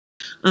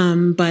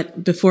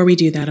But before we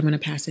do that, I'm going to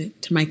pass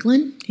it to Mike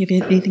Lynn. Do you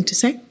have anything to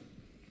say?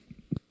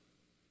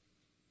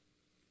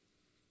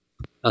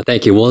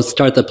 Thank you. We'll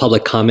start the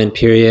public comment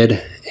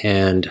period,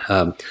 and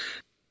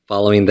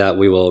following that,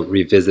 we will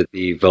revisit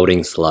the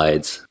voting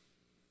slides.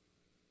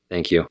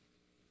 Thank you.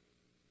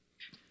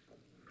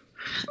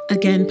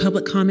 Again,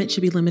 public comment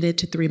should be limited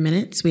to 3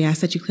 minutes. We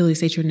ask that you clearly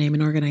state your name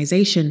and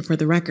organization for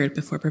the record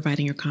before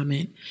providing your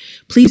comment.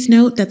 Please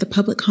note that the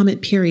public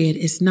comment period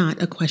is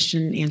not a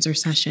question and answer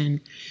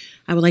session.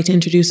 I would like to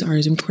introduce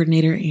our Zoom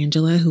coordinator,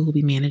 Angela, who will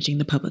be managing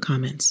the public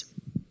comments.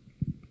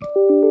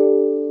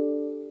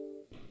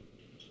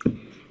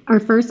 Our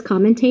first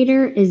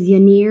commentator is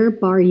Yanir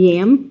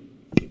Bar-Yam.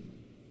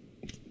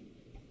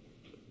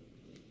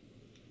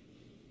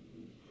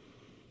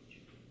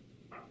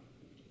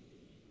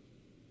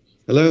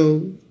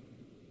 Hello?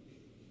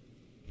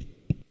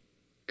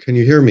 Can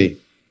you hear me?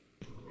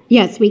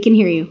 Yes, we can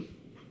hear you.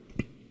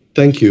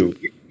 Thank you.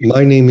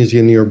 My name is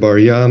Yanir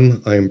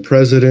Bar-Yam. I am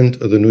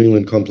president of the New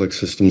England Complex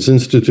Systems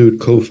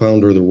Institute,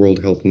 co-founder of the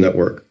World Health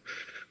Network.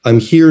 I'm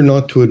here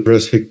not to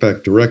address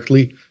HICPAC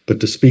directly, but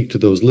to speak to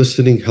those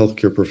listening,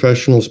 healthcare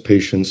professionals,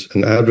 patients,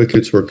 and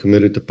advocates who are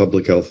committed to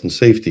public health and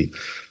safety.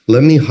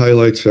 Let me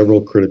highlight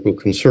several critical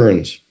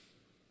concerns.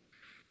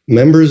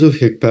 Members of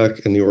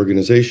HICPAC and the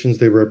organizations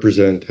they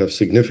represent have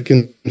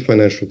significant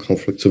financial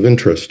conflicts of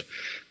interest.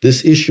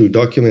 This issue,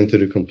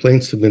 documented in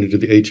complaints submitted to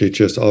the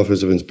HHS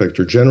Office of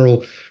Inspector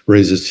General,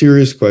 raises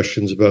serious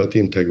questions about the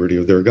integrity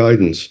of their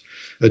guidance.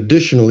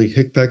 Additionally,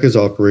 HICPAC is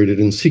operated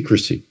in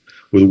secrecy,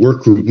 with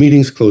workgroup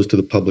meetings closed to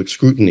the public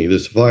scrutiny.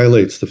 This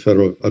violates the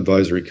Federal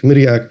Advisory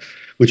Committee Act,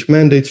 which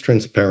mandates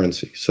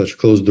transparency. Such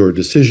closed-door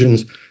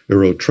decisions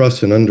erode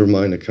trust and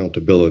undermine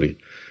accountability.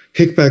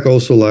 HICPAC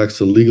also lacks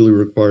the legally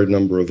required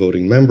number of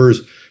voting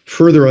members,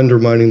 further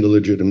undermining the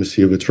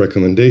legitimacy of its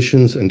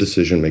recommendations and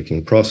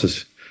decision-making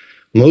process.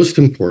 Most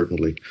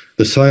importantly,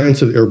 the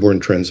science of airborne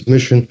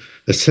transmission,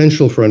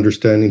 essential for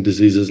understanding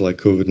diseases like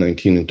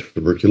COVID-19 and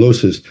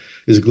tuberculosis,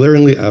 is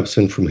glaringly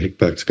absent from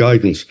HICPAC's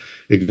guidance.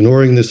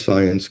 Ignoring this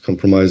science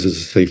compromises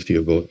the safety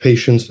of both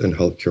patients and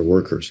healthcare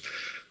workers.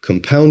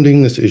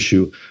 Compounding this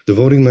issue, the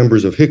voting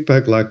members of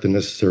HICPAC lack the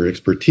necessary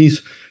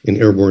expertise in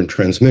airborne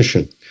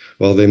transmission.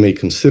 While they may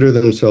consider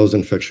themselves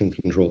infection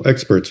control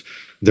experts,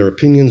 their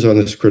opinions on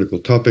this critical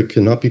topic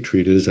cannot be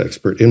treated as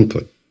expert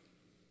input.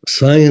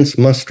 Science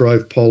must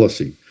drive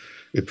policy.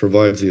 It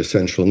provides the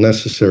essential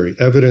necessary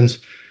evidence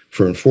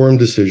for informed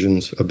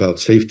decisions about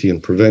safety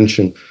and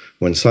prevention.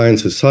 When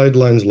science's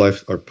sidelines,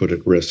 lives are put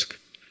at risk.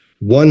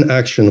 One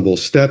actionable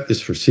step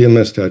is for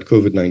CMS to add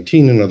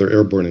COVID-19 and other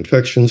airborne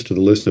infections to the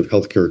list of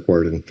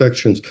healthcare-acquired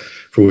infections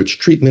for which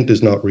treatment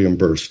is not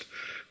reimbursed.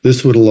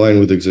 This would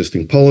align with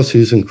existing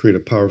policies and create a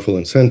powerful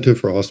incentive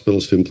for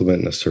hospitals to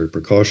implement necessary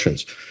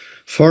precautions.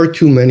 Far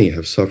too many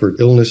have suffered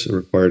illness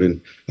acquired in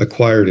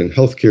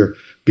healthcare,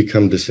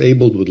 become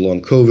disabled with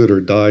long COVID, or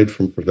died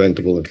from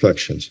preventable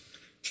infections.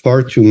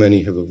 Far too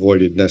many have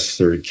avoided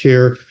necessary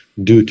care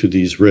due to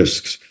these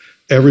risks.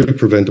 Every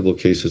preventable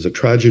case is a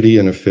tragedy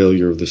and a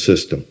failure of the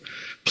system.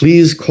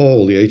 Please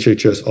call the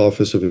HHS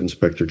Office of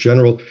Inspector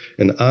General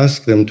and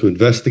ask them to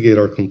investigate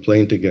our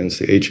complaint against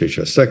the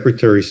HHS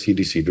Secretary,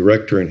 CDC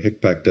Director, and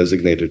HICPAC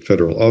designated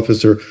federal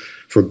officer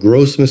for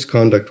gross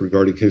misconduct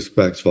regarding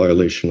HICPAC's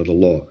violation of the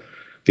law.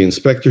 The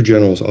Inspector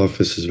General's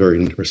office is very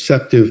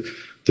receptive.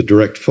 The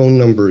direct phone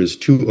number is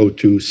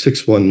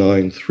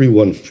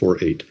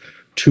 202-619-3148,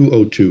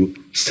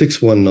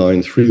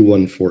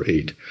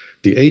 202-619-3148.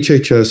 The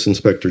HHS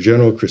Inspector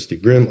General, Christy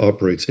Grimm,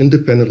 operates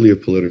independently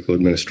of political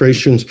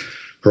administrations.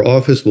 Her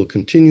office will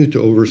continue to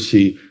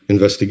oversee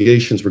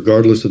investigations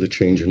regardless of the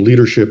change in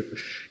leadership.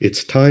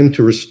 It's time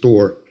to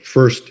restore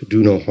first,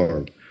 do no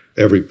harm.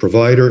 Every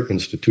provider,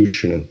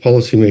 institution, and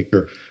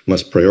policymaker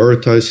must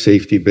prioritize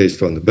safety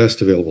based on the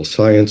best available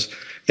science.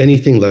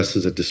 Anything less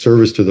is a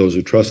disservice to those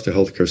who trust the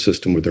healthcare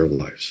system with their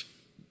lives.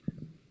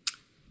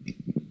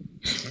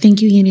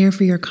 Thank you, Yanir,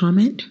 for your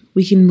comment.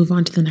 We can move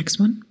on to the next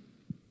one.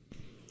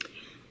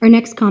 Our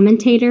next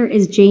commentator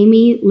is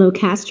Jamie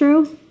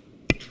Locastro.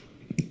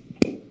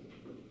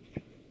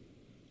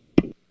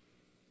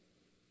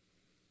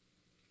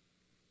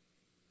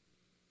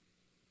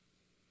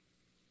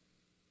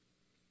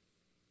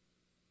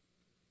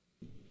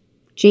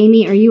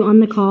 Jamie, are you on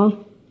the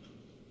call?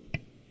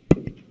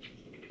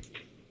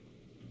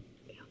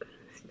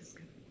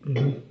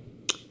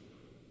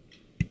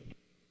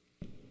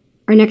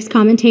 Our next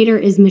commentator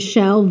is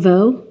Michelle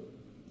Vo.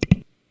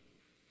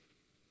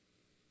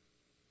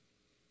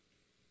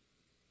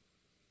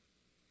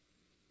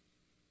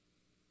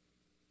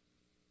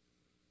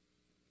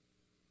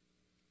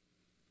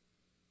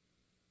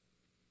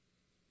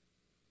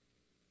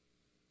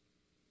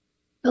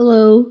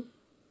 Hello.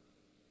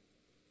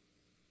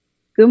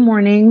 Good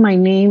morning. My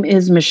name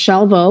is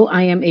Michelle Vo.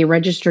 I am a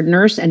registered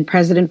nurse and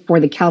president for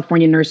the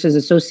California Nurses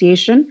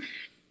Association,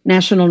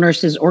 National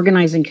Nurses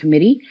Organizing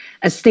Committee,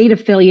 a state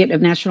affiliate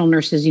of National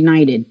Nurses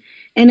United.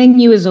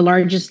 NNU is the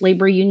largest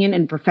labor union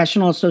and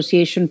professional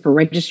association for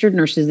registered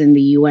nurses in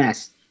the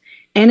U.S.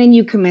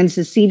 NNU commends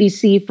the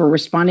CDC for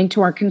responding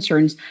to our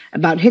concerns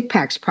about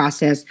HICPAC's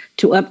process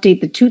to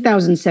update the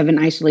 2007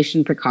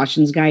 isolation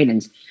precautions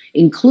guidance,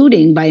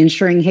 including by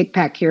ensuring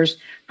HICPAC hears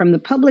from the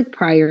public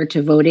prior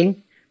to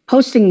voting,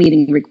 posting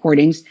meeting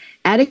recordings,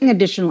 adding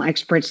additional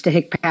experts to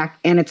HICPAC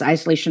and its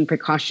isolation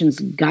precautions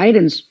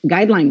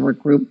guideline work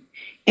group,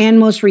 and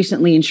most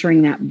recently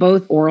ensuring that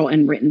both oral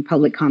and written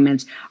public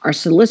comments are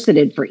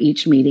solicited for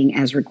each meeting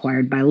as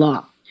required by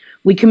law.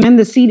 We commend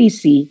the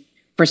CDC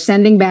for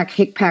sending back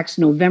HICPAC's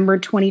November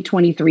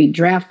 2023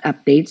 draft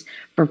updates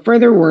for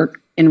further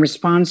work in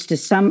response to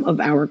some of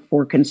our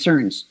core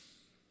concerns.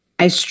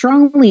 I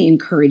strongly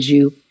encourage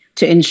you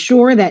to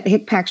ensure that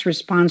HICPAC's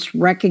response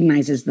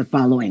recognizes the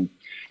following.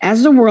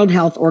 As the World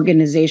Health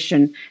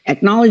Organization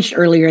acknowledged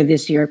earlier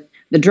this year,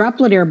 the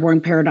droplet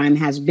airborne paradigm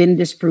has been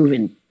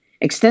disproven.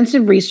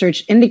 Extensive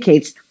research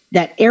indicates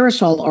that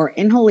aerosol or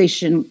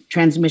inhalation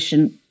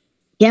transmission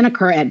can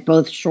occur at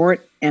both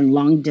short and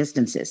long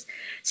distances.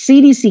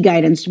 CDC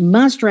guidance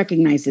must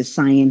recognize this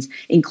science,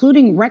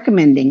 including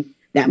recommending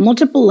that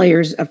multiple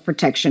layers of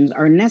protections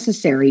are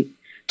necessary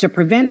to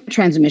prevent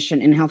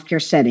transmission in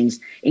healthcare settings,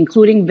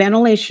 including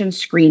ventilation,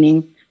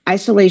 screening,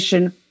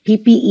 isolation,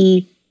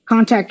 PPE,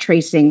 contact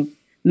tracing,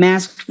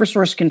 masks for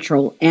source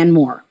control, and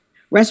more.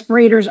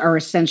 Respirators are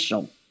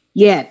essential.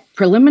 Yet,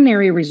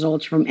 preliminary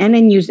results from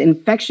NNU's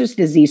infectious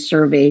disease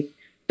survey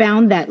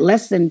found that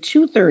less than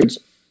 2/3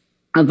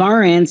 of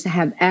RNs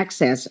have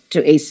access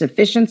to a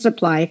sufficient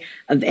supply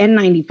of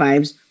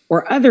N95s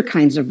or other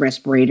kinds of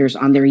respirators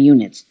on their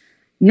units.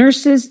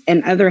 Nurses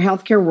and other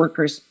healthcare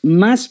workers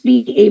must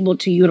be able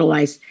to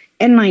utilize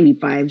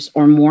N95s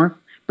or more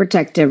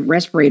protective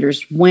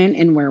respirators when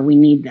and where we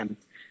need them.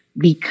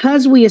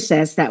 Because we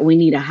assess that we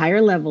need a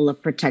higher level of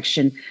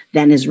protection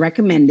than is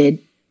recommended,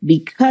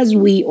 because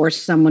we or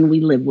someone we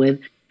live with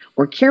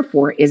or care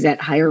for is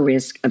at higher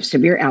risk of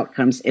severe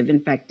outcomes if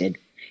infected,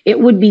 it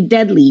would be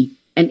deadly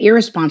and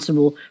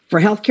irresponsible for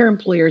healthcare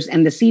employers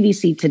and the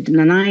CDC to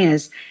deny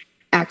us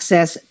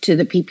access to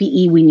the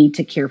PPE we need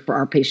to care for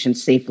our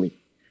patients safely.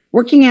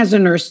 Working as a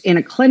nurse in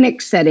a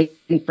clinic setting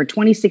for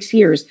 26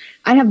 years,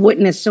 I have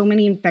witnessed so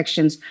many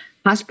infections,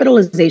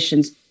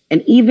 hospitalizations,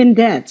 and even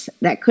deaths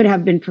that could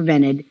have been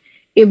prevented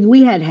if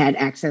we had had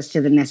access to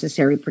the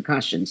necessary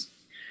precautions.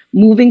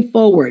 Moving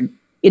forward,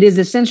 it is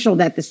essential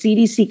that the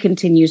CDC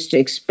continues to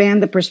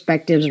expand the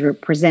perspectives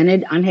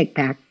presented on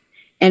HICPAC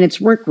and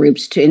its work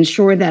groups to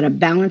ensure that a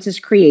balance is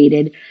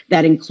created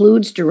that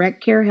includes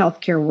direct care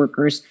healthcare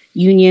workers,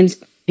 unions,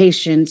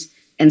 patients,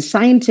 and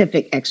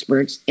scientific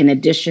experts, in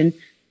addition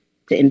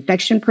to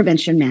infection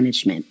prevention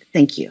management.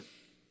 Thank you.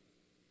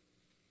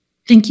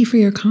 Thank you for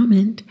your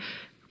comment.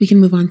 We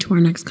can move on to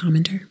our next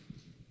commenter.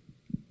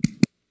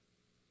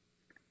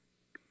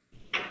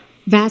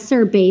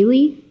 Vassar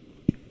Bailey.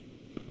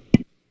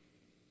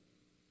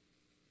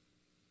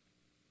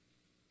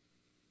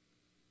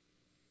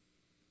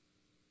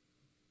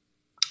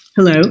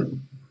 Hello.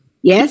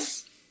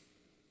 Yes?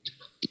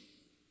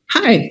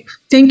 Hi.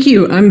 Thank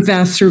you. I'm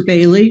Vassar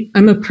Bailey.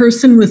 I'm a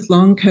person with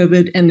long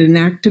COVID and an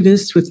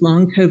activist with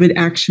Long COVID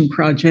Action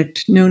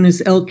Project, known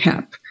as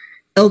LCAP.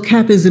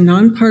 LCAP is a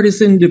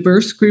nonpartisan,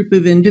 diverse group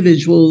of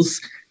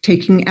individuals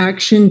taking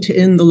action to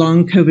end the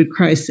long COVID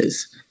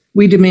crisis.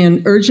 We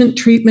demand urgent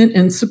treatment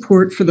and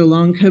support for the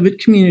long COVID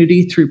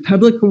community through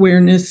public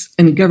awareness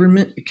and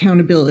government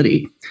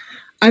accountability.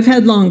 I've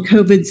had long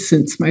COVID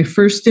since my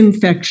first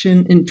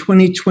infection in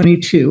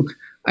 2022.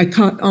 I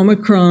caught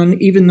Omicron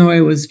even though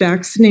I was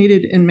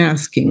vaccinated and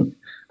masking.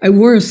 I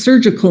wore a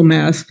surgical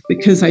mask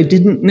because I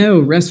didn't know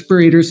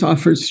respirators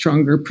offered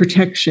stronger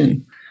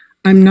protection.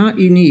 I'm not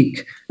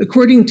unique.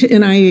 According to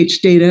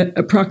NIH data,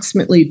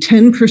 approximately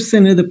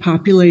 10% of the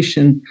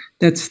population,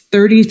 that's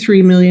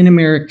 33 million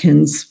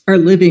Americans, are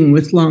living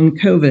with long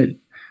COVID.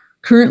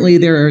 Currently,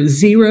 there are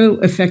 0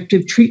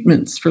 effective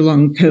treatments for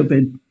long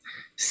COVID.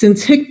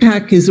 Since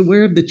HICPAC is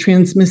aware of the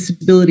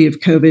transmissibility of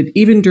COVID,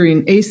 even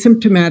during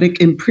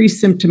asymptomatic and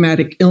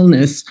pre-symptomatic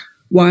illness,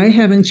 why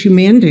haven't you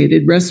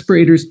mandated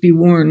respirators be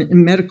worn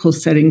in medical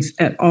settings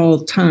at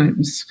all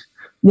times?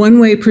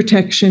 One-way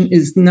protection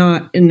is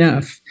not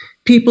enough.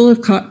 People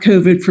have caught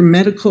COVID from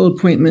medical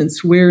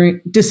appointments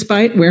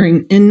despite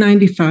wearing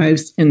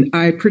N95s and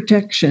eye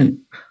protection.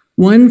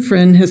 One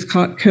friend has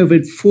caught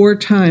COVID 4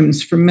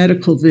 times from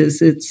medical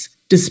visits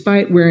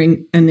despite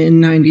wearing an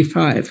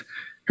N95.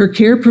 Her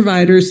care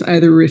providers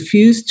either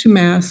refused to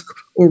mask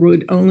or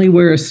would only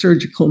wear a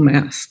surgical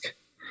mask.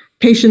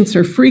 Patients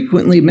are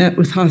frequently met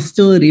with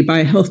hostility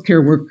by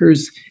healthcare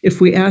workers if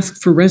we ask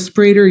for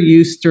respirator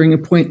use during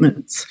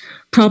appointments.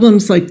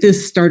 Problems like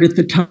this start at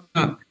the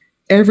top.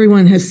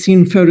 Everyone has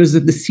seen photos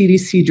of the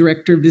CDC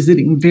director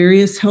visiting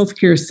various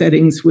healthcare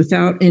settings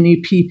without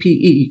any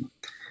PPE.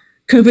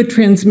 COVID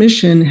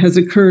transmission has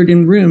occurred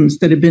in rooms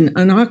that have been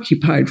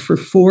unoccupied for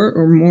 4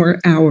 or more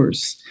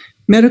hours.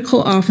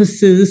 Medical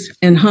offices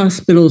and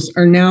hospitals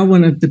are now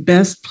one of the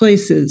best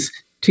places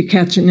to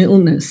catch an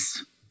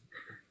illness.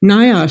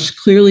 NIOSH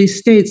clearly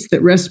states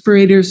that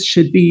respirators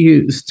should be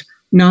used,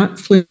 not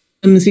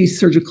flimsy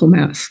surgical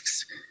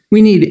masks.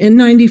 We need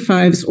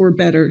N95s or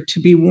better to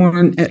be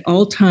worn at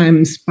all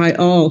times by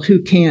all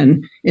who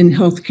can in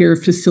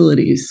healthcare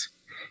facilities.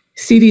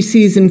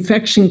 CDC's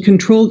infection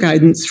control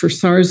guidance for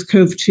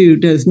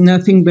SARS-CoV-2 does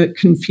nothing but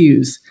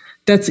confuse.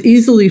 That's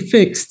easily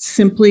fixed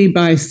simply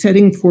by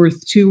setting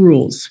forth two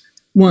rules.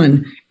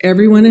 One,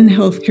 everyone in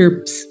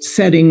healthcare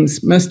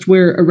settings must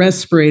wear a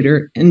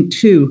respirator, and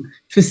two,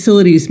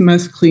 facilities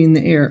must clean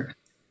the air.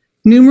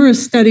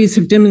 Numerous studies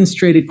have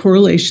demonstrated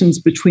correlations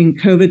between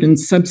COVID and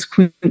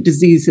subsequent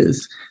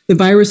diseases. The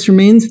virus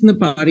remains in the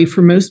body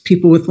for most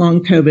people with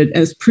long COVID,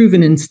 as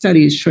proven in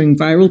studies showing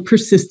viral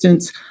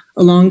persistence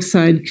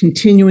alongside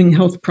continuing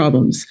health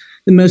problems,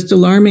 the most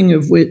alarming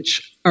of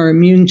which are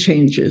immune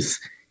changes.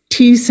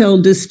 T-cell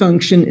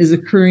dysfunction is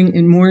occurring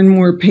in more and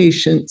more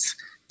patients.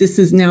 This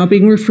is now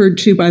being referred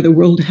to by the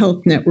World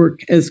Health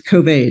Network as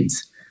COVIDs.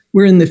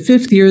 We're in the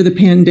 5th year of the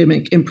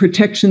pandemic and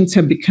protections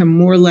have become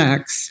more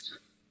lax.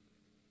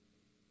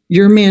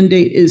 Your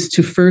mandate is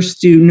to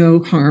first do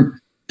no harm.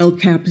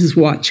 LCAP is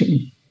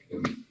watching.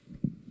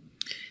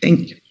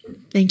 Thank you.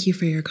 Thank you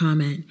for your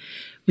comment.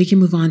 We can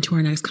move on to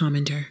our next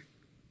commenter.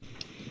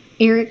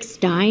 Eric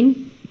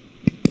Stein.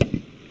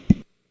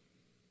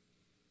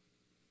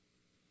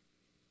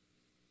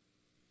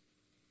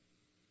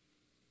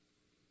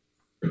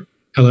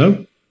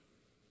 Hello?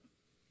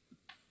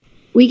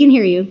 We can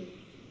hear you.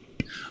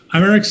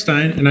 I'm Eric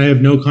Stein, and I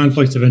have no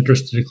conflicts of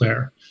interest to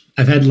declare.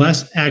 I've had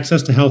less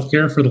access to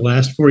healthcare for the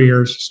last 4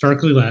 years,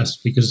 starkly less,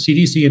 because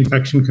CDC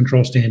infection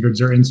control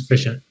standards are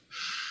insufficient.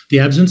 The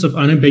absence of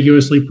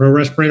unambiguously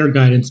pro-respirator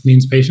guidance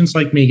means patients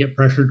like me get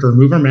pressured to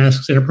remove our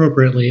masks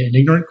inappropriately and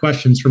ignorant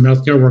questions from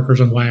healthcare workers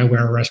on why I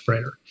wear a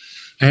respirator.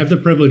 I have the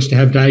privilege to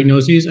have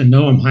diagnoses and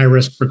know I'm high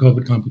risk for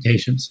COVID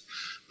complications.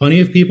 Plenty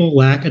of people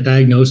lack a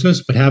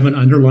diagnosis but have an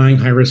underlying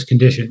high-risk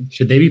condition.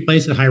 Should they be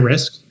placed at high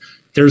risk?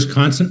 There's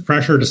constant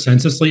pressure to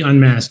senselessly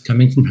unmask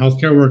coming from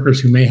healthcare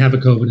workers who may have a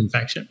COVID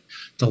infection.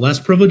 The less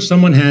privilege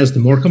someone has, the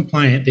more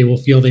compliant they will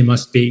feel they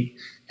must be.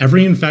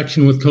 Every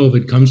infection with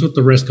COVID comes with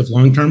the risk of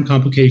long-term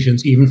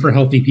complications, even for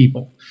healthy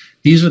people.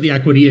 These are the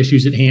equity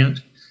issues at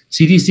hand.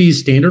 CDC's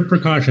standard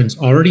precautions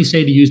already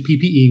say to use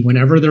PPE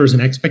whenever there is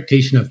an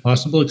expectation of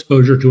possible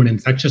exposure to an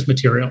infectious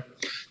material.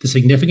 The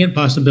significant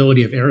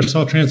possibility of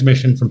aerosol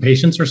transmission from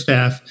patients or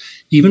staff,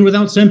 even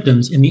without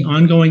symptoms, in the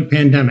ongoing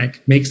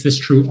pandemic makes this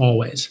true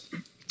always.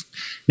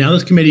 Now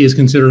this committee is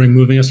considering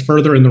moving us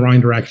further in the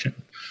wrong direction.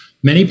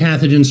 Many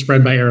pathogens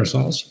spread by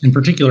aerosols, in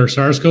particular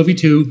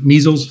SARS-CoV-2,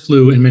 measles,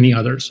 flu, and many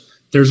others.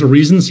 There's a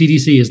reason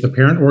CDC is the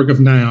parent org of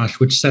NIOSH,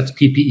 which sets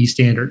PPE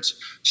standards.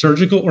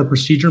 Surgical or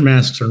procedure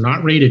masks are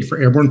not rated for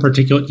airborne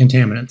particulate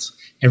contaminants.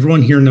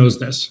 Everyone here knows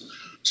this.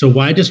 So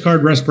why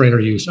discard respirator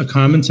use, a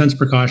common sense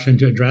precaution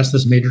to address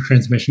this major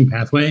transmission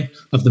pathway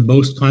of the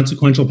most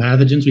consequential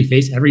pathogens we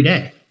face every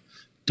day?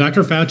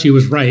 Dr. Fauci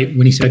was right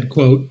when he said,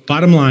 quote,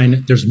 "Bottom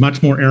line, there's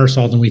much more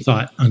aerosol than we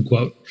thought,"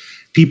 unquote.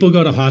 People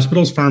go to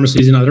hospitals,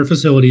 pharmacies, and other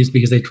facilities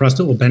because they trust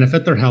it will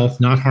benefit their health,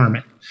 not harm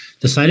it.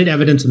 The cited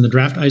evidence in the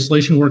draft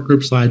isolation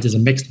workgroup slides is a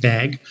mixed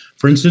bag.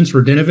 For instance,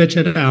 Radinovich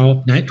et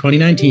al.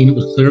 2019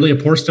 was clearly a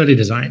poor study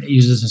design. It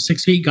uses a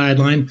 6 feet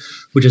guideline,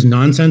 which is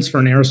nonsense for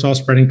an aerosol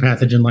spreading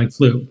pathogen like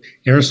flu.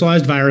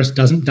 Aerosolized virus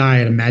doesn't die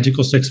at a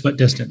magical 6 foot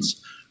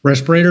distance.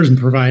 Respirators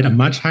provide a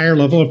much higher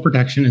level of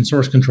protection and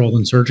source control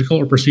than surgical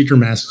or procedure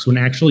masks when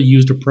actually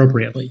used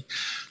appropriately.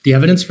 The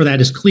evidence for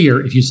that is clear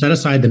if you set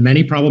aside the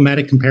many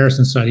problematic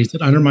comparison studies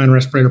that undermine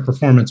respirator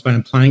performance by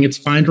implying it's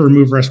fine to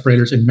remove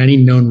respirators in many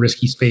known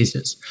risky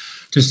spaces.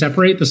 To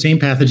separate the same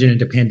pathogen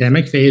into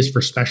pandemic phase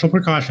for special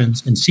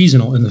precautions and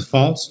seasonal in the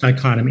false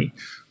dichotomy.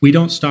 We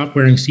don't stop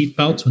wearing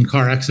seatbelts when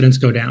car accidents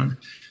go down.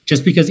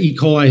 Just because E.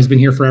 coli has been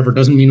here forever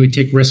doesn't mean we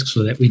take risks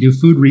with it. We do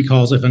food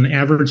recalls if an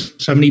average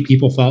 70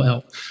 people fall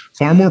ill.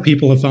 Far more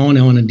people have fallen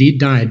ill and indeed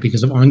died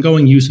because of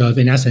ongoing use of,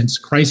 in essence,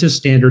 crisis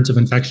standards of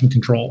infection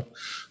control.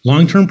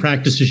 Long-term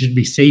practices should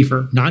be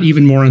safer, not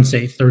even more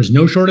unsafe. There is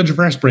no shortage of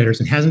respirators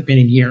and hasn't been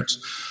in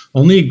years.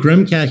 Only a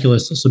grim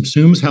calculus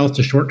subsumes health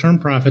to short-term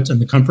profits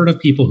and the comfort of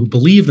people who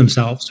believe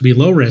themselves to be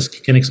low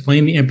risk can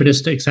explain the impetus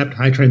to accept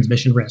high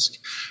transmission risk.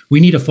 We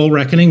need a full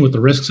reckoning with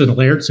the risks in a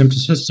layered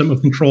system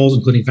of controls,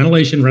 including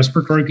ventilation,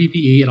 respiratory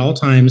PPE at all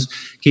times,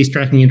 case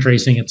tracking and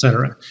tracing,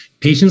 etc.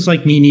 Patients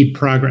like me need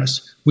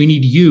progress. We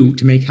need you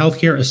to make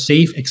healthcare a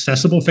safe,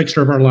 accessible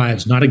fixture of our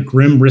lives, not a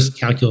grim risk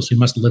calculus we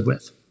must live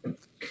with.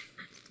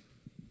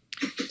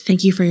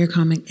 Thank you for your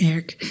comment,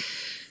 Eric.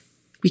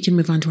 We can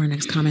move on to our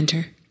next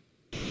commenter.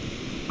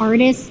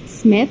 Artist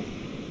Smith.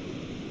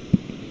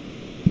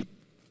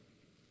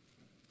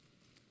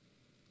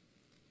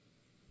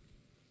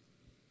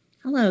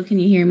 Hello, can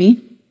you hear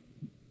me?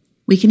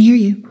 We can hear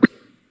you.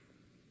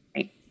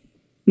 Great.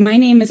 My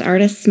name is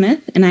Artist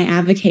Smith, and I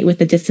advocate with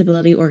the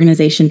disability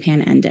organization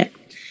Pan End It.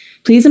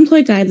 Please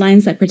employ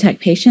guidelines that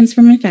protect patients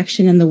from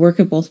infection in the work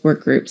of both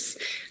work groups.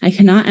 I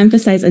cannot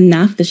emphasize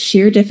enough the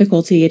sheer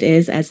difficulty it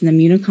is as an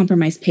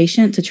immunocompromised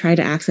patient to try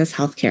to access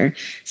healthcare,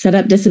 set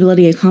up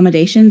disability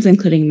accommodations,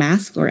 including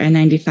mask or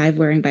N95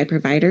 wearing by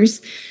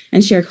providers,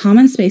 and share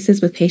common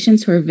spaces with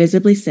patients who are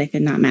visibly sick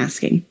and not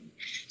masking.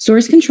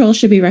 Source control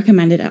should be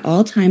recommended at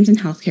all times in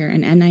healthcare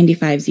and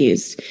N95s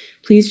used.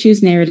 Please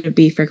choose narrative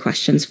B for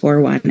questions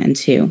 4.1 and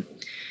 2.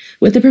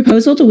 With the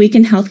proposal to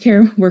weaken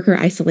healthcare worker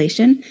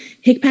isolation,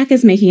 HICPAC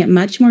is making it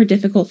much more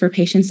difficult for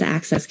patients to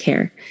access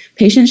care.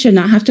 Patients should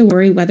not have to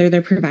worry whether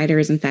their provider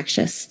is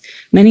infectious.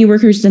 Many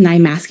workers deny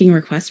masking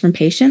requests from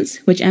patients,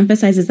 which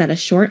emphasizes that a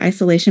short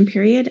isolation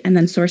period and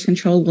then source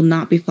control will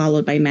not be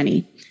followed by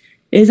many.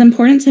 It is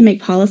important to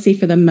make policy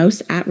for the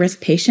most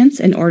at-risk patients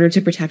in order to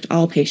protect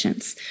all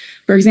patients.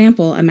 For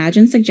example,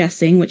 imagine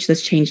suggesting, which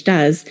this change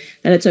does,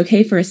 that it's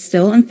okay for a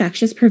still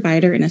infectious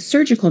provider in a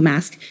surgical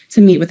mask to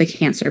meet with a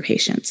cancer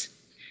patient.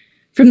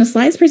 From the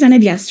slides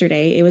presented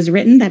yesterday, it was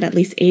written that at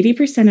least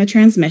 80% of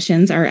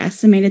transmissions are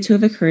estimated to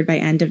have occurred by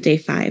end of day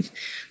 5.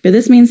 But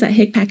this means that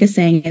HICPAC is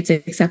saying it's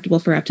acceptable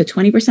for up to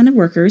 20% of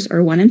workers,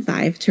 or 1 in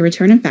 5, to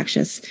return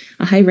infectious,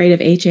 a high rate of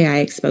HAI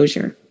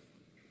exposure.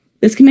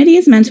 This committee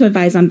is meant to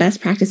advise on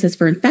best practices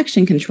for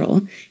infection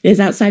control. It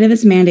is outside of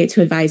its mandate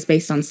to advise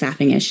based on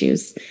staffing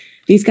issues.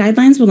 These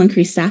guidelines will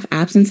increase staff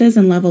absences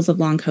and levels of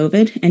long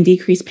COVID and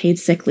decrease paid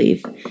sick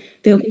leave.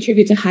 They will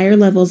contribute to higher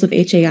levels of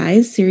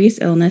HAIs,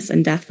 serious illness,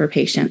 and death for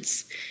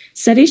patients.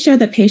 Studies show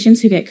that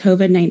patients who get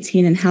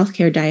COVID-19 in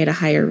healthcare die at a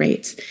higher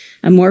rate.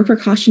 A more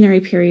precautionary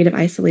period of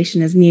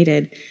isolation is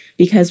needed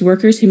because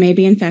workers who may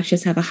be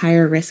infectious have a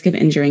higher risk of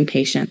injuring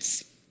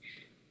patients.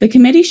 The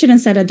committee should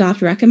instead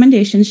adopt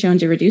recommendations shown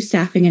to reduce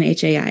staffing in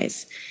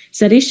HAIs.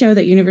 Studies show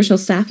that universal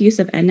staff use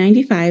of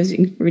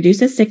N95s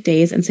reduces sick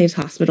days and saves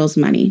hospitals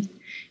money.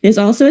 It is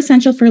also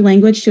essential for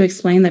language to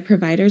explain that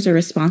providers are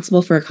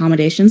responsible for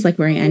accommodations like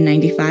wearing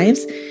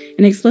N95s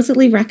and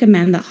explicitly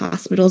recommend that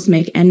hospitals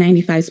make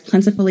N95s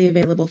plentifully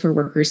available for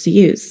workers to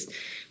use.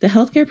 The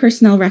healthcare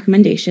personnel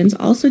recommendations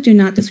also do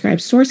not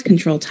describe source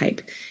control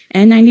type.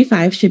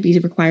 N95 should be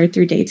required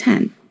through day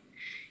 10.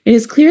 It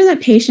is clear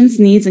that patients'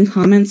 needs and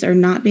comments are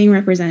not being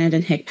represented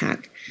in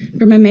HICPAC.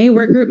 From a May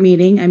workgroup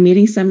meeting, a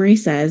meeting summary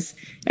says,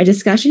 a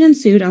discussion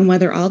ensued on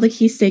whether all the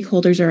key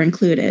stakeholders are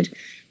included.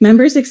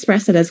 Members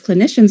expressed that as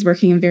clinicians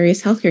working in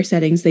various healthcare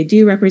settings, they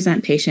do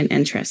represent patient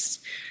interests.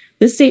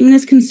 This statement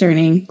is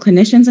concerning.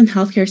 Clinicians and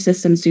healthcare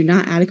systems do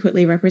not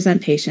adequately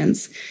represent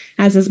patients,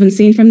 as has been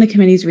seen from the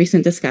committee's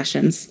recent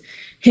discussions.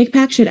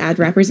 HICPAC should add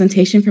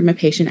representation from a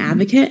patient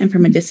advocate and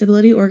from a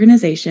disability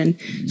organization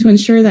to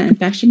ensure that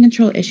infection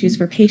control issues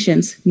for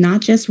patients,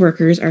 not just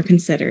workers, are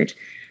considered,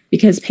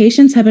 because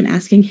patients have been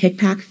asking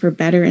HICPAC for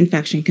better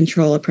infection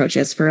control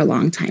approaches for a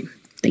long time.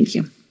 Thank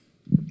you.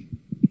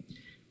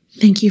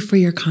 Thank you for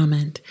your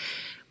comment.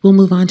 We'll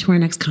move on to our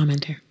next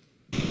commenter.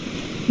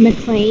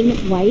 McLean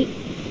White.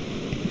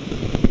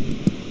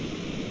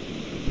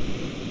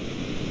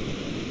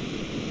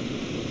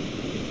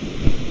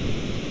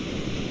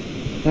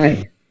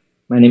 Hi,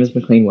 my name is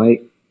McLean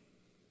White.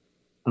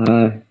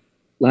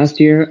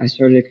 Last year, I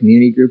started a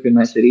community group in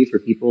my city for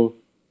people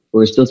who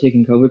are still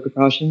taking COVID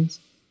precautions,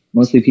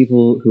 mostly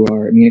people who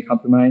are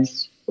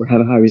immunocompromised or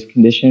have a high-risk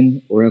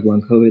condition or have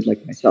long COVID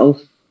like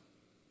myself.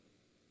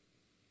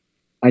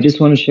 I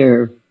just want to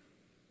share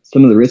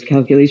some of the risk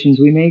calculations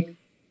we make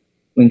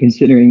when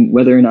considering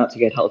whether or not to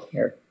get health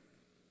care.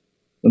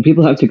 When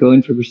people have to go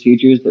in for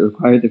procedures that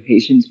require the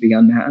patient to be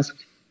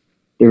unmasked,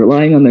 they're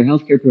relying on their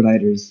healthcare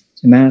providers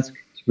to mask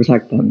to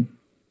protect them,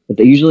 but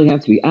they usually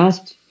have to be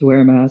asked to wear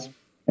a mask,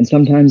 and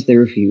sometimes they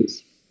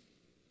refuse.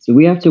 So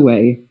we have to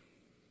weigh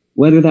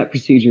whether that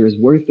procedure is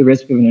worth the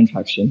risk of an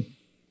infection,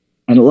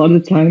 and a lot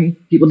of the time,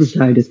 people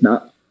decide it's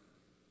not.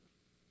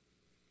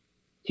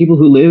 People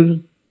who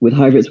live with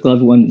high-risk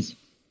loved ones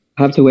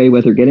have to weigh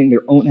whether getting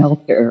their own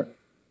health care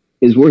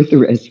is worth the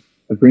risk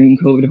of bringing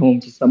COVID home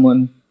to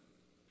someone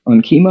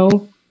on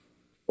chemo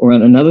or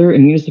on another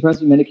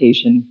immunosuppressive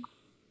medication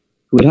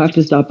who would have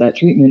to stop that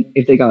treatment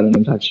if they got an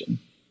infection.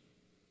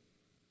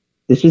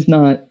 This is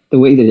not the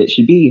way that it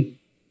should be.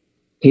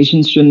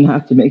 Patients shouldn't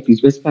have to make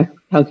these risk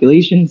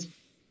calculations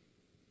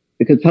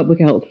because public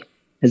health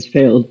has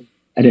failed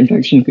at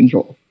infection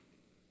control.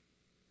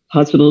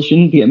 Hospitals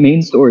shouldn't be a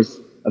main source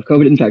of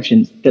COVID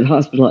infections that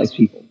hospitalize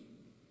people.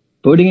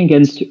 Voting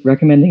against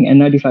recommending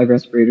N95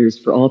 respirators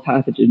for all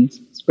pathogens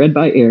spread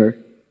by air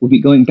will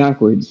be going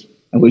backwards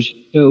and would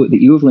show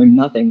that you have learned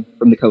nothing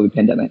from the COVID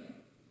pandemic.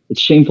 It's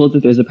shameful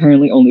that there's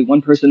apparently only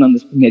one person on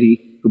this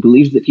committee who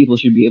believes that people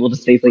should be able to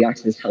safely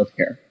access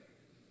healthcare.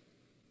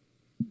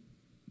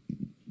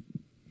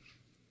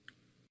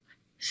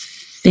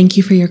 Thank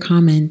you for your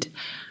comment.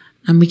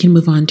 We can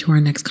move on to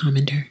our next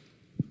commenter.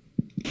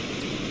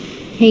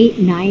 Kate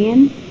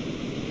Nyan.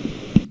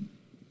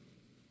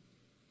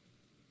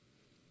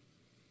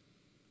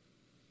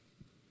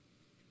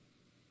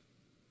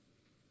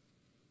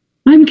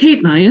 I'm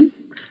Kate Nyan.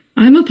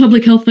 I'm a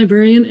public health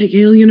librarian at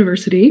Yale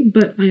University,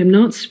 but I am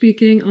not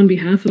speaking on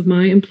behalf of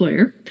my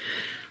employer.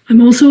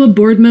 I'm also a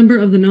board member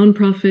of the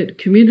nonprofit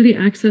Community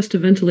Access to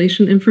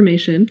Ventilation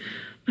Information.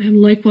 I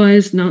am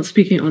likewise not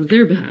speaking on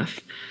their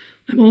behalf.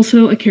 I'm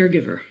also a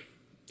caregiver.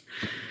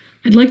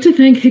 I'd like to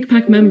thank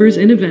HICPAC members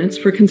in advance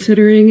for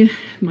considering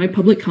my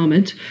public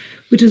comment,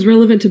 which is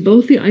relevant to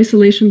both the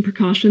Isolation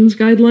Precautions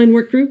Guideline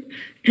Workgroup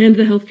and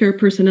the Healthcare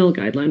Personnel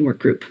Guideline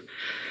Workgroup.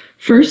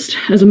 First,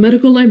 as a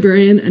medical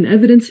librarian and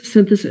evidence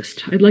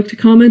synthesist, I'd like to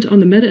comment on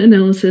the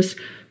meta-analysis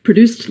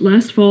produced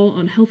last fall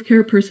on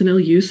healthcare personnel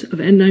use of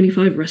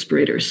N95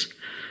 respirators.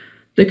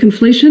 The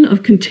conflation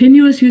of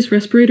continuous use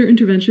respirator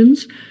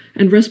interventions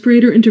and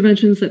respirator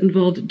interventions that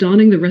involved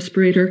donning the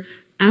respirator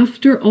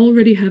after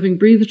already having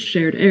breathed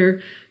shared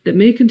air that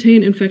may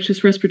contain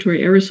infectious respiratory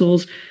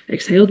aerosols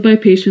exhaled by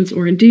patients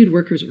or indeed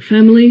workers or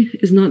family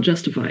is not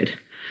justified.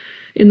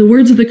 In the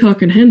words of the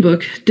Cochrane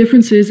Handbook,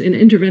 differences in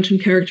intervention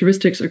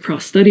characteristics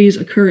across studies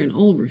occur in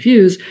all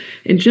reviews.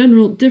 In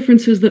general,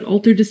 differences that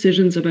alter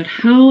decisions about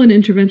how an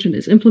intervention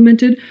is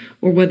implemented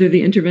or whether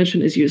the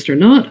intervention is used or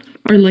not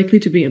are likely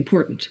to be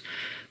important.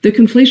 The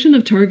conflation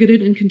of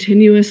targeted and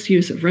continuous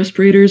use of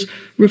respirators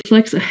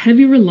reflects a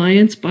heavy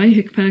reliance by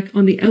HICPAC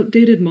on the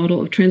outdated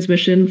model of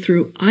transmission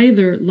through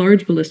either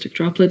large ballistic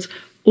droplets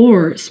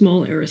or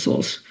small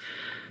aerosols.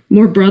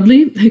 More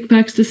broadly,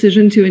 HICPAC's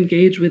decision to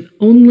engage with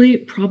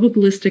only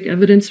probabilistic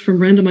evidence from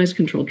randomized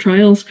controlled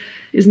trials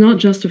is not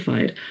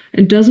justified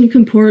and doesn't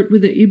comport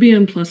with the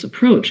EBM plus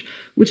approach,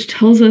 which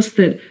tells us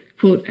that,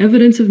 quote,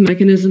 evidence of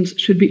mechanisms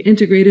should be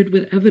integrated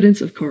with evidence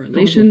of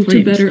correlation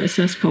to better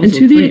assess causal claims.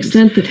 And to the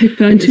extent that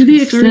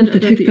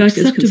HICPAC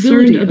is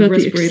concerned about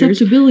the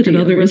acceptability and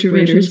other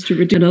respirators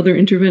and other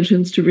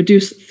interventions to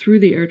reduce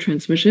through-the-air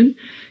transmission,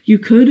 you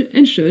could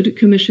and should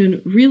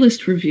commission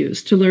realist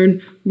reviews to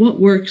learn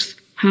what works,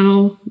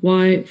 how,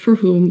 why, for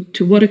whom,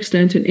 to what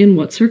extent, and in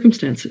what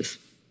circumstances.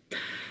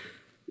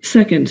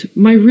 Second,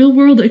 my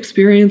real-world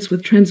experience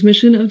with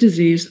transmission of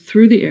disease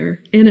through the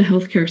air in a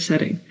healthcare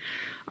setting.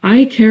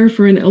 I care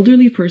for an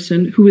elderly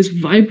person who is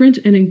vibrant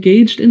and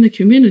engaged in the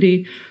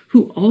community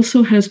who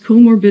also has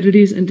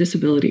comorbidities and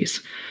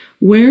disabilities.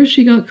 Where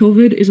she got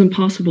COVID is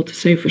impossible to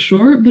say for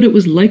sure, but it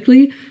was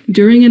likely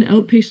during an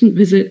outpatient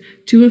visit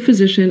to a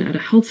physician at a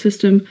health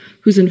system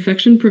whose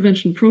infection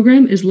prevention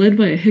program is led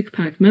by a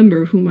HICPAC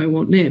member whom I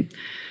won't name.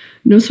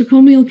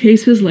 Nosocomial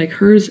cases like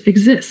hers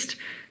exist.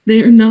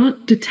 They are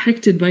not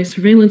detected by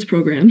surveillance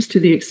programs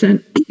to the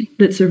extent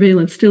that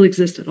surveillance still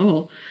exists at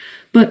all,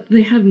 but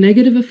they have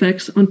negative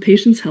effects on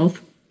patients'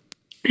 health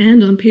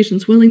and on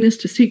patients' willingness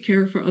to seek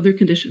care for other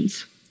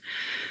conditions.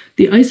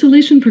 The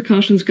Isolation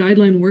Precautions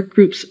Guideline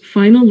Workgroup's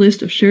final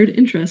list of shared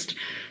interest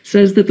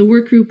says that the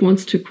workgroup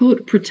wants to,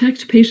 quote,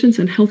 protect patients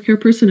and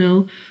healthcare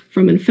personnel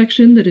from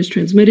infection that is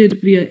transmitted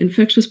via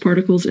infectious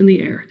particles in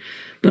the air.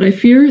 But I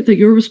fear that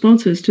your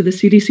responses to the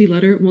CDC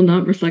letter will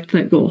not reflect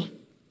that goal.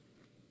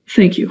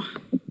 Thank you.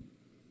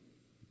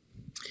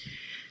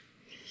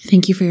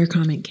 Thank you for your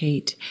comment,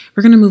 Kate.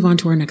 We're going to move on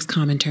to our next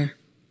commenter.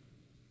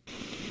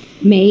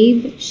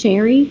 Maeve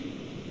Sherry.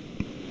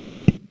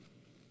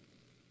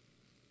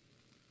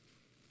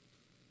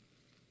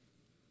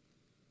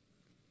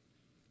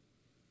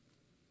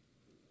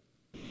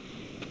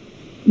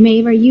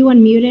 Maeve, are you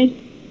unmuted?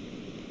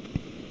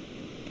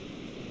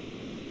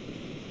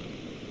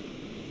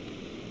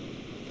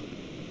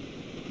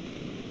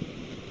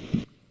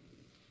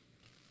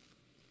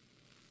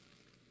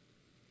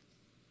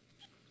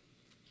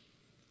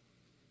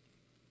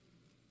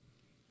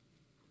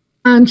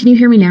 Can you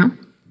hear me now?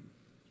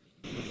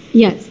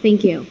 Yes,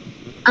 thank you.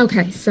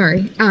 Okay,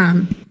 sorry.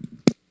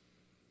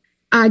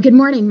 Good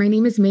morning. My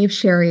name is Maeve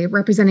Sherry,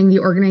 representing the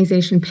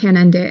organization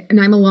PanEndit, and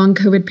I'm a long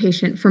COVID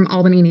patient from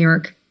Albany, New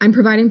York. I'm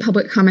providing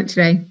public comment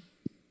today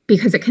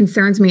because it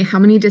concerns me how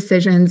many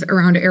decisions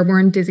around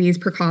airborne disease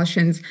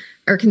precautions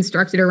are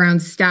constructed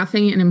around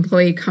staffing and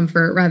employee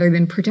comfort rather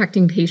than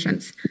protecting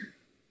patients.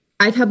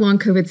 I've had long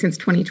COVID since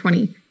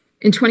 2020.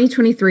 In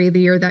 2023, the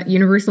year that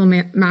universal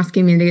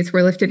masking mandates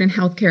were lifted in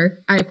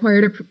healthcare, I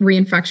acquired a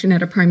reinfection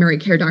at a primary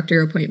care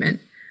doctor appointment.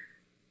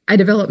 I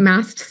developed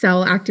mast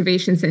cell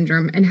activation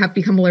syndrome and have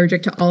become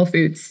allergic to all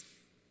foods.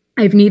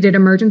 I've needed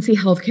emergency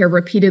healthcare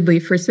repeatedly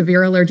for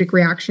severe allergic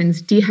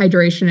reactions,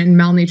 dehydration, and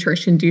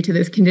malnutrition due to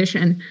this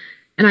condition,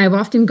 and I have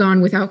often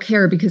gone without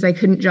care because I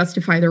couldn't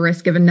justify the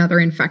risk of another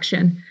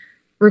infection.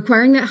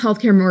 Requiring that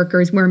healthcare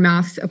workers wear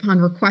masks upon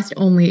request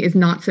only is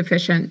not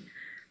sufficient.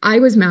 I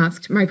was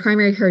masked, my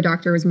primary care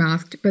doctor was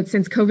masked, but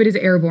since COVID is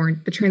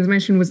airborne, the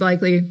transmission was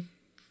likely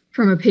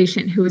from a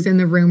patient who was in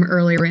the room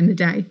earlier in the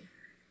day.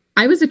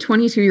 I was a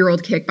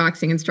 22-year-old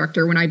kickboxing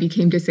instructor when I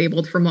became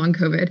disabled from long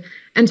COVID,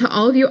 and to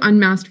all of you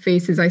unmasked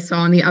faces I saw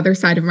on the other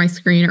side of my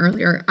screen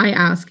earlier, I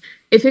ask,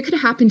 if it could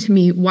happen to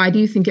me, why do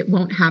you think it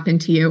won't happen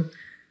to you?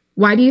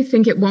 Why do you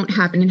think it won't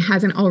happen and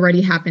hasn't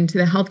already happened to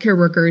the healthcare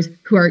workers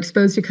who are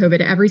exposed to COVID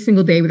every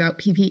single day without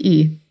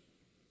PPE?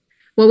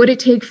 What would it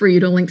take for you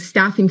to link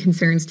staffing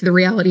concerns to the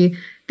reality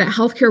that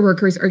healthcare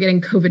workers are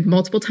getting COVID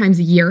multiple times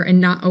a year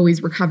and not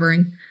always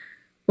recovering?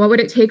 What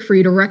would it take for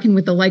you to reckon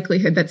with the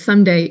likelihood that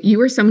someday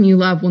you or someone you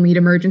love will need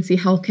emergency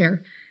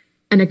healthcare,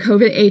 and a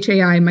COVID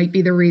HAI might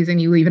be the reason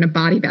you leave in a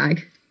body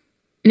bag?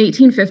 In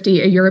 1850,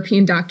 a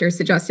European doctor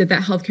suggested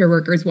that healthcare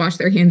workers wash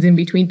their hands in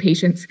between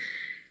patients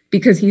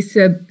because he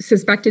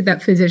suspected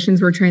that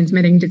physicians were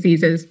transmitting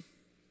diseases.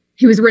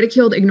 He was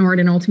ridiculed, ignored,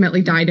 and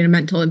ultimately died in a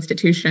mental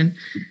institution.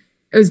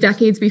 It was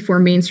decades before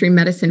mainstream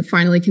medicine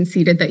finally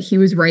conceded that he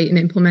was right and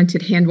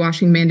implemented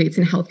hand-washing mandates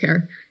in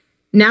healthcare.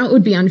 Now it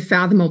would be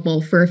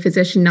unfathomable for a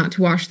physician not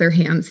to wash their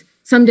hands.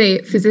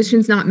 Someday,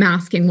 physicians not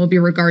masking will be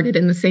regarded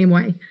in the same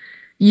way.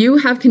 You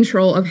have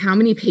control of how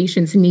many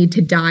patients need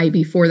to die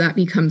before that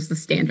becomes the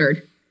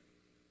standard.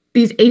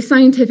 These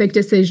ascientific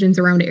decisions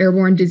around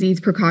airborne disease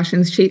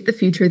precautions shape the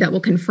future that will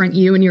confront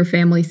you and your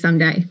family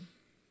someday.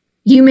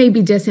 You may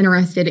be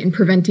disinterested in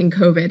preventing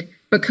COVID,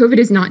 but COVID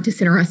is not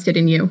disinterested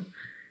in you.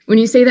 When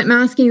you say that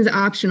masking is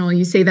optional,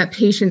 you say that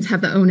patients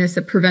have the onus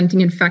of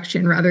preventing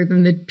infection rather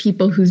than the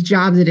people whose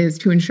jobs it is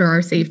to ensure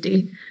our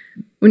safety.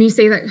 When you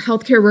say that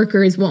healthcare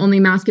workers will only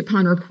mask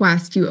upon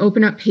request, you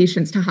open up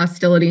patients to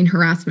hostility and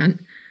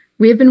harassment.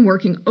 We have been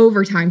working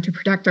overtime to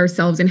protect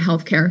ourselves in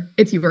healthcare.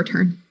 It's your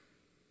turn.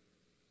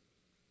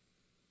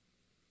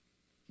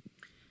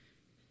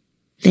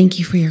 Thank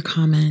you for your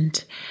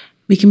comment.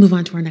 We can move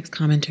on to our next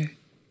commenter.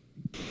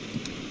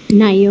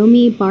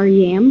 Naomi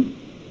Baryam.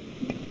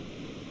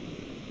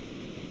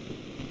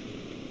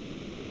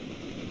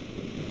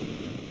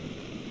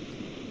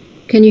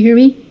 Can you hear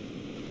me?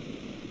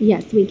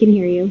 Yes, we can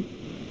hear you.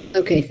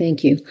 Okay,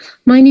 thank you.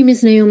 My name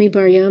is Naomi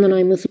Baryam, and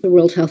I'm with the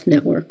World Health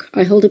Network.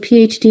 I hold a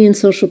PhD in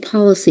social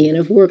policy and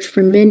have worked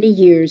for many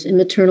years in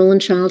maternal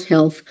and child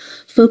health,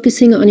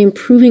 focusing on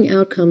improving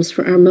outcomes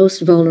for our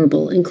most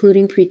vulnerable,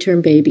 including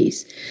preterm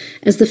babies.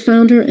 As the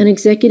founder and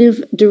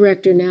executive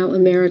director, now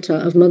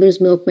emerita, of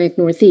Mother's Milk Bank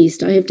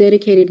Northeast, I have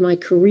dedicated my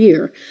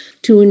career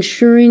to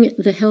ensuring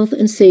the health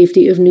and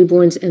safety of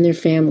newborns and their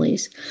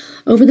families.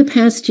 Over the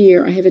past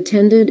year, I have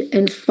attended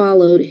and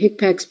followed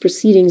HICPAC's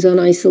proceedings on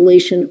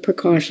isolation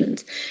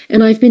precautions,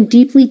 and I've been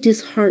deeply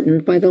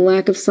disheartened by the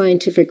lack of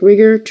scientific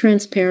rigor,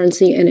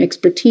 transparency, and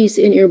expertise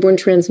in airborne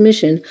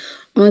transmission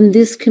on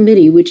this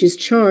committee, which is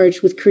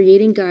charged with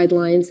creating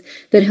guidelines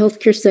that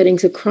healthcare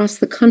settings across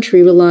the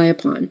country rely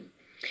upon.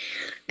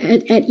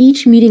 At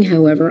each meeting,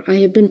 however, I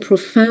have been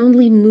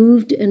profoundly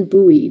moved and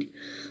buoyed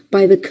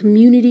by the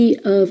community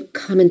of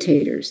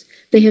commentators.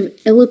 They have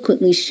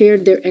eloquently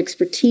shared their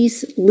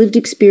expertise, lived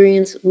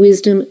experience,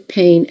 wisdom,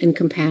 pain, and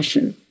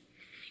compassion.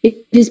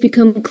 It has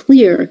become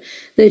clear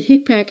that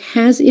HICPAC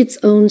has its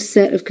own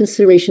set of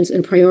considerations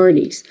and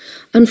priorities.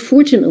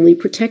 Unfortunately,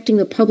 protecting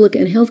the public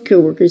and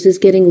healthcare workers is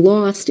getting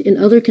lost in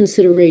other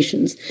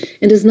considerations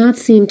and does not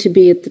seem to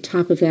be at the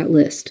top of that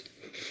list.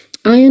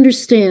 I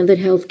understand that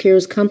healthcare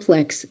is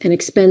complex and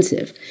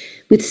expensive,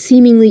 with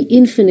seemingly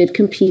infinite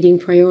competing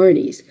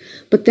priorities.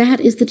 But that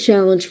is the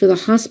challenge for the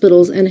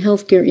hospitals and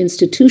healthcare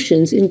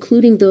institutions,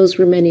 including those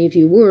where many of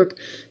you work,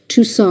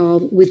 to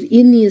solve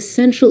within the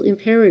essential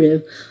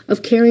imperative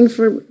of caring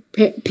for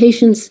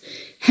patients'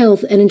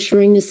 health and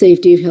ensuring the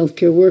safety of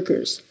healthcare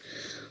workers.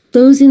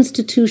 Those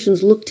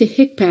institutions look to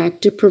HICPAC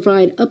to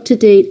provide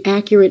up-to-date,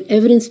 accurate,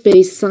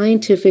 evidence-based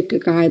scientific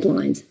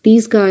guidelines.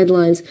 These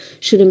guidelines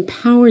should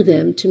empower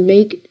them to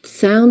make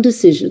sound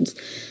decisions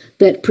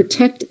that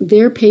protect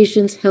their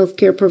patients,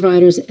 healthcare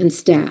providers, and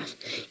staff.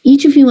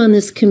 Each of you on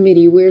this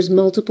committee wears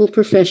multiple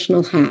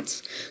professional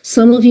hats.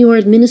 Some of you are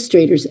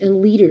administrators and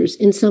leaders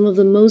in some of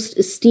the most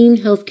esteemed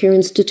healthcare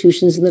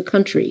institutions in the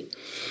country.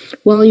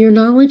 While your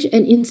knowledge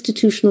and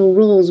institutional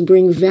roles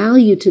bring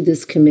value to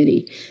this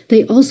committee,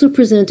 they also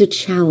present a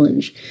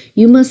challenge.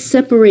 You must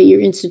separate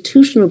your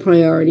institutional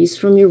priorities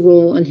from your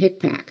role on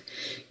HICPAC.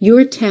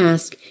 Your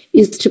task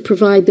is to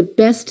provide the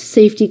best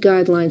safety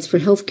guidelines for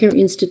healthcare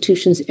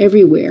institutions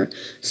everywhere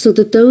so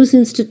that those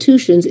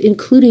institutions,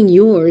 including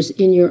yours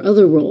in your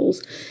other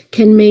roles,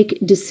 can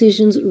make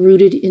decisions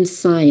rooted in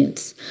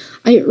science.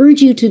 I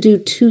urge you to do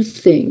two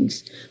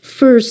things.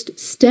 First,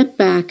 step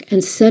back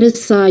and set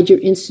aside your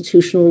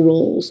institutional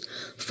roles.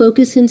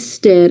 Focus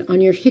instead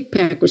on your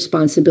HICPAC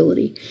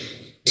responsibility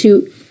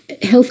to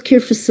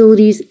healthcare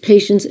facilities,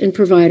 patients, and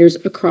providers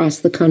across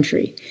the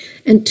country.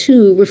 And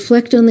two,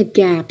 reflect on the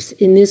gaps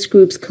in this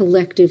group's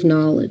collective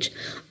knowledge.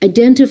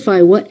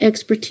 Identify what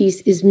expertise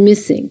is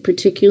missing,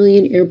 particularly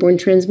in airborne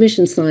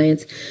transmission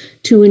science,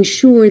 to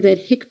ensure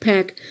that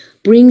HICPAC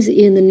brings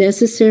in the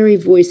necessary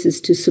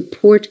voices to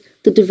support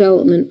the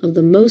development of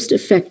the most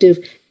effective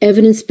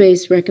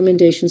evidence-based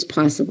recommendations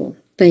possible.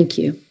 Thank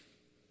you.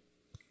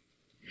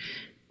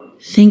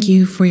 Thank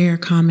you for your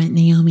comment,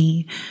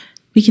 Naomi.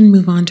 We can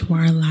move on to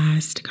our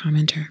last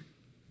commenter.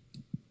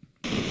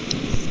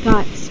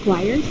 Scott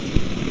Squires.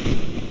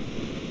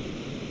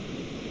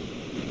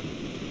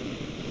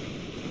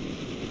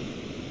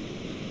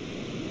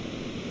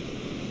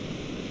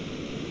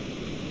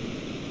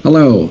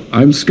 Hello,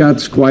 I'm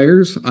Scott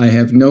Squires. I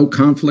have no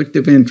conflict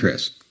of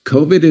interest.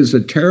 COVID is a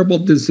terrible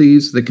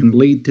disease that can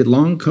lead to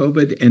long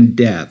COVID and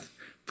death.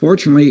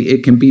 Fortunately,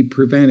 it can be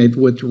prevented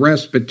with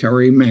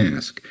respiratory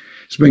mask.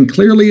 It's been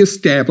clearly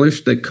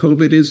established that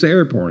COVID is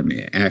airborne.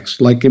 It acts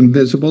like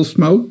invisible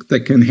smoke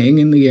that can hang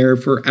in the air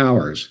for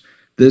hours.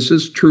 This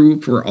is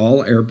true for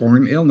all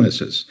airborne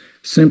illnesses.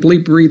 Simply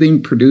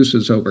breathing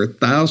produces over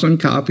 1,000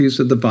 copies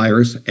of the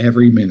virus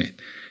every minute.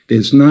 It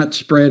is not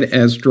spread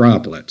as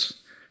droplets.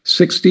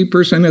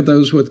 60% of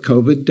those with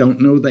COVID don't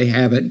know they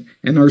have it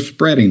and are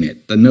spreading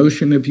it. The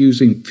notion of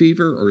using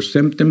fever or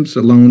symptoms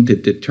alone to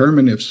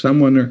determine if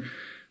someone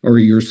or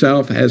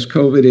yourself has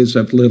COVID is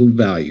of little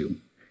value.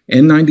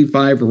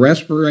 N95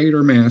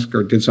 respirator masks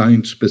are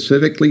designed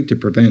specifically to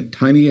prevent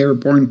tiny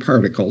airborne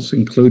particles,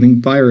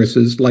 including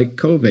viruses like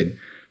COVID,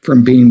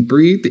 from being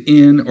breathed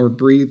in or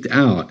breathed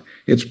out.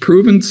 It's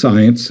proven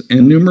science,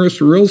 and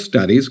numerous real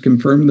studies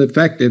confirm the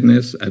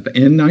effectiveness of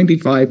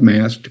N95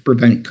 masks to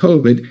prevent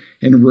COVID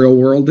in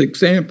real-world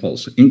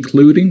examples,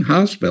 including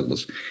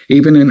hospitals.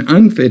 Even an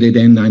unfitted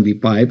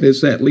N95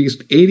 is at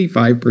least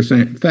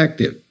 85%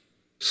 effective.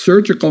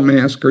 Surgical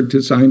masks are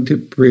designed to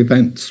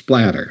prevent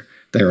splatter.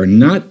 They are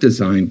not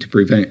designed to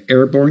prevent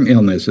airborne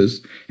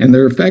illnesses, and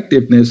their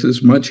effectiveness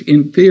is much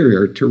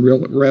inferior to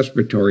real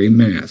respiratory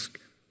masks.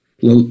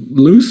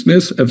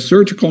 Looseness of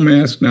surgical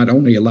masks not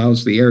only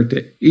allows the air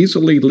to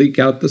easily leak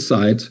out the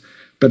sides,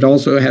 but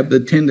also have the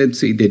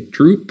tendency to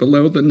droop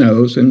below the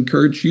nose and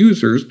encourage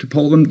users to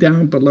pull them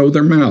down below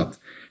their mouth,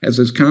 as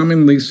is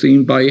commonly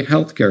seen by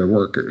healthcare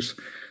workers.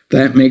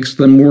 That makes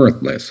them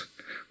worthless.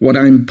 What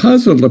I'm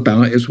puzzled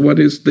about is what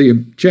is the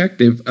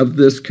objective of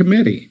this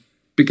committee,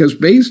 because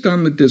based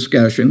on the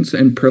discussions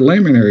and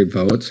preliminary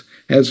votes,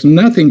 has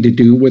nothing to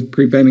do with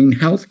preventing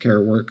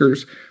healthcare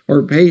workers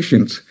or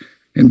patients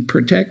and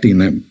protecting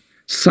them.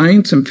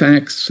 Science and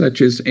facts such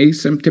as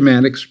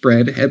asymptomatic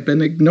spread have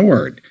been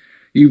ignored.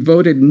 You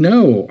voted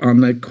no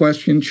on the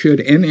question, should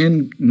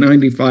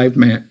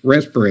N95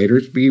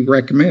 respirators be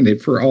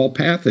recommended for all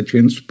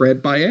pathogens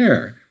spread by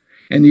air?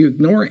 And you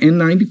ignore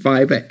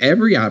N95 at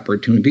every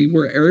opportunity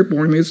where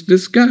airborne is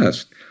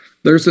discussed.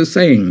 There's a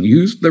saying,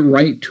 use the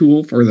right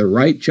tool for the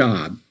right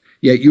job,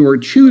 yet you are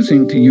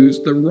choosing to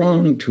use the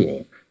wrong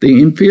tool,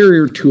 the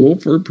inferior tool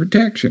for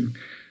protection.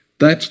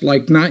 That's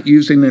like not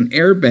using an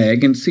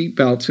airbag and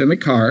seatbelts in a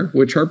car,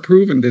 which are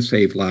proven to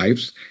save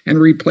lives, and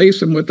replace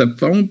them with a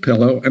foam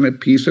pillow and a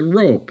piece of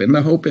rope in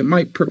the hope it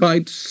might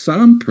provide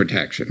some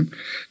protection.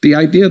 The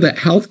idea that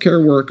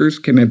healthcare workers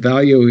can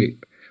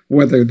evaluate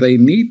whether they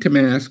need to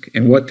mask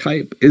and what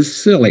type is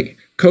silly.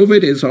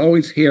 COVID is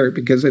always here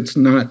because it's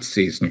not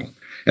seasonal.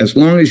 As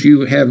long as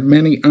you have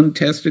many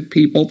untested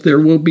people,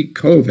 there will be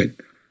COVID.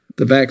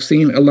 The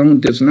vaccine alone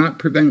does not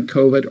prevent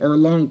COVID or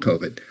long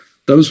COVID.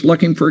 Those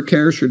looking for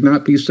care should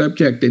not be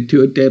subjected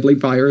to a deadly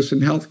virus in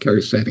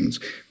healthcare settings.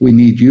 We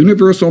need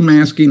universal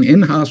masking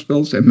in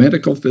hospitals and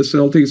medical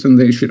facilities, and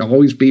they should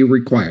always be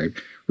required.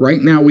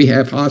 Right now, we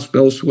have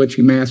hospitals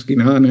switching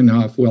masking on and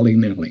off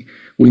willy-nilly.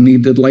 We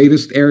need the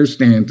latest air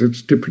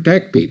standards to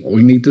protect people.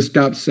 We need to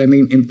stop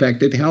sending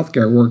infected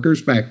healthcare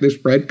workers back to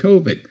spread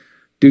COVID.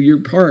 Do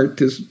your part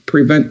to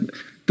prevent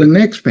the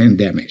next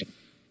pandemic.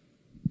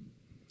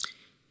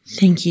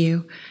 Thank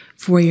you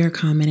for your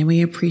comment, and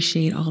we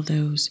appreciate all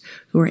those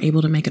who are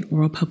able to make an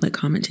oral public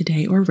comment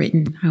today or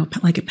written. I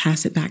would like to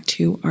pass it back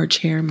to our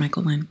chair,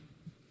 Michael Lynn.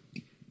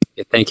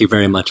 Yeah, thank you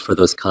very much for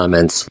those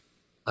comments.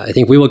 I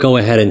think we will go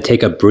ahead and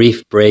take a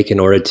brief break in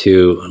order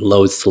to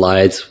load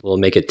slides. We'll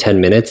make it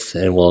 10 minutes,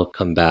 and we'll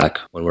come back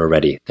when we're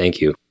ready. Thank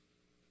you.